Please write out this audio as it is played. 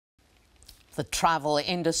The travel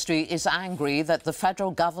industry is angry that the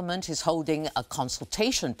federal government is holding a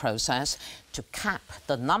consultation process to cap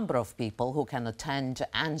the number of people who can attend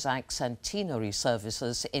ANZAC centenary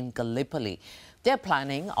services in Gallipoli. They're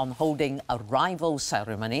planning on holding a arrival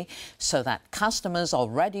ceremony so that customers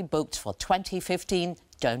already booked for 2015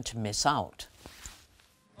 don't miss out.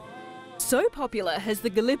 So popular has the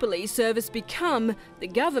Gallipoli service become, the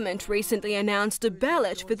government recently announced a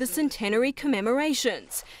ballot for the centenary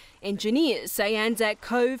commemorations. Engineers say ANZAC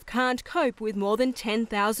Cove can't cope with more than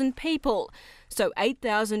 10,000 people, so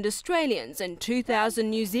 8,000 Australians and 2,000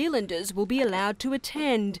 New Zealanders will be allowed to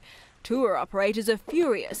attend. Tour operators are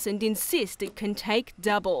furious and insist it can take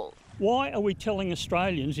double. Why are we telling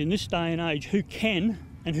Australians in this day and age who can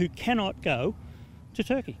and who cannot go to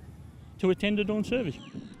Turkey to attend a dawn service?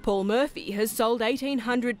 Paul Murphy has sold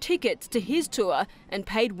 1,800 tickets to his tour and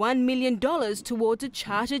paid $1 million towards a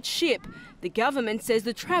chartered ship. The government says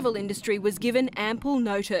the travel industry was given ample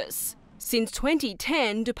notice. Since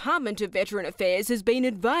 2010, Department of Veteran Affairs has been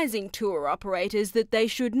advising tour operators that they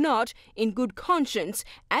should not, in good conscience,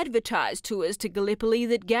 advertise tours to Gallipoli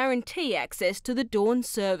that guarantee access to the dawn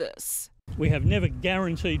service. We have never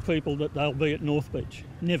guaranteed people that they'll be at North Beach.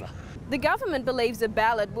 Never. The government believes a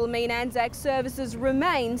ballot will mean ANZAC services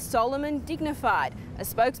remain solemn and dignified. A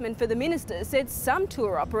spokesman for the minister said some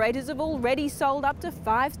tour operators have already sold up to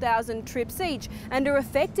 5,000 trips each and are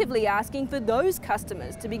effectively asking for those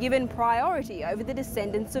customers to be given priority over the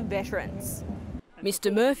descendants of veterans.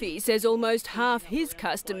 Mr Murphy says almost half his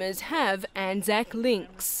customers have ANZAC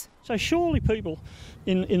links. So surely people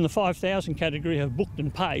in the 5,000 category have booked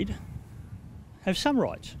and paid, have some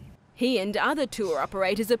rights. He and other tour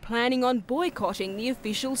operators are planning on boycotting the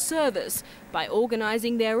official service by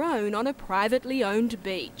organising their own on a privately owned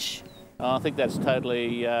beach. I think that's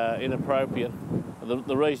totally inappropriate.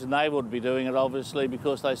 The reason they would be doing it, obviously,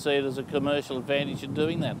 because they see it as a commercial advantage in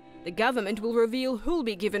doing that. The government will reveal who'll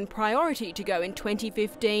be given priority to go in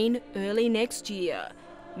 2015, early next year.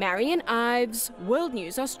 Marion Ives, World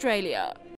News Australia.